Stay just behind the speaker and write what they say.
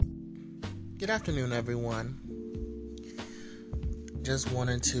Good afternoon, everyone. Just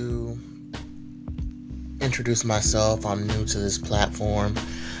wanted to introduce myself. I'm new to this platform.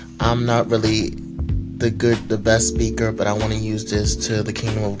 I'm not really the best speaker, but I want to use this to the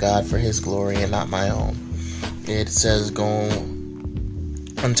kingdom of God for His glory and not my own. It says, "Go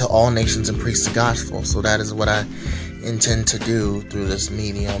unto all nations and preach the gospel." So that is what I intend to do through this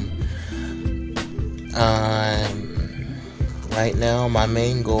medium. Right now, my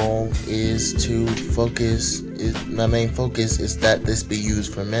main goal is to focus. My main focus is that this be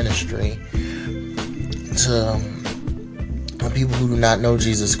used for ministry to people who do not know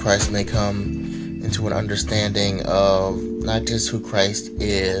Jesus Christ may come into an understanding of not just who Christ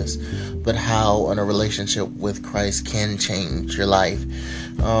is, but how a relationship with Christ can change your life.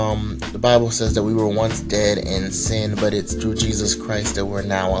 The Bible says that we were once dead in sin, but it's through Jesus Christ that we're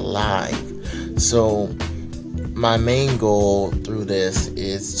now alive. So my main goal through this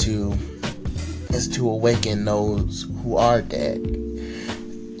is to awaken those who are dead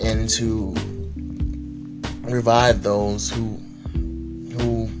and to revive those who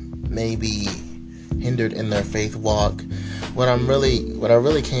may be hindered in their faith walk. What I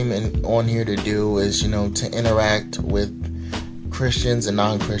really came on here to do is, to interact with Christians and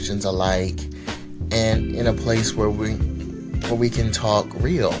non-Christians alike, and in a place where we can talk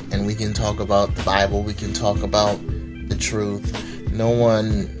real and we can talk about the Bible, we can talk about the truth.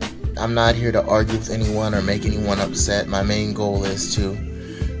 I'm not here to argue with anyone or make anyone upset. My main goal is to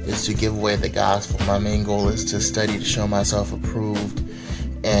give away the gospel. My main goal is to study to show myself approved.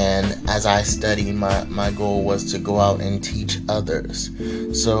 And as I study, my goal was to go out and teach others.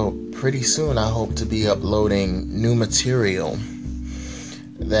 So pretty soon I hope to be uploading new material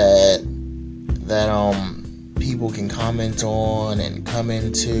that people can comment on and come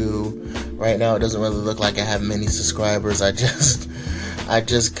into. Right now it doesn't really look like I have many subscribers. I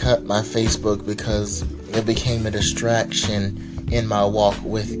just cut my Facebook because it became a distraction in my walk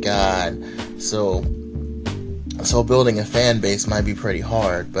with God. So building a fan base might be pretty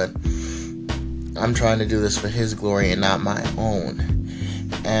hard, but I'm trying to do this for His glory and not my own.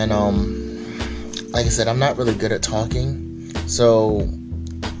 And like I said, I'm not really good at talking, so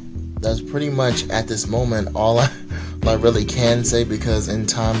that's pretty much at this moment all I really can say, because in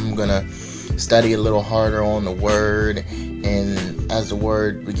time I'm gonna study a little harder on the Word, and as the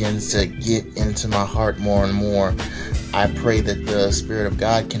Word begins to get into my heart more and more, I pray that the Spirit of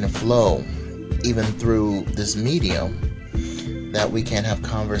God can flow even through this medium, that we can have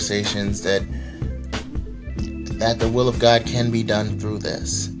conversations, that the will of God can be done through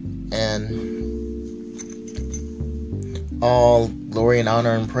this. And all glory and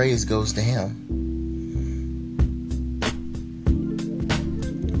honor and praise goes to Him.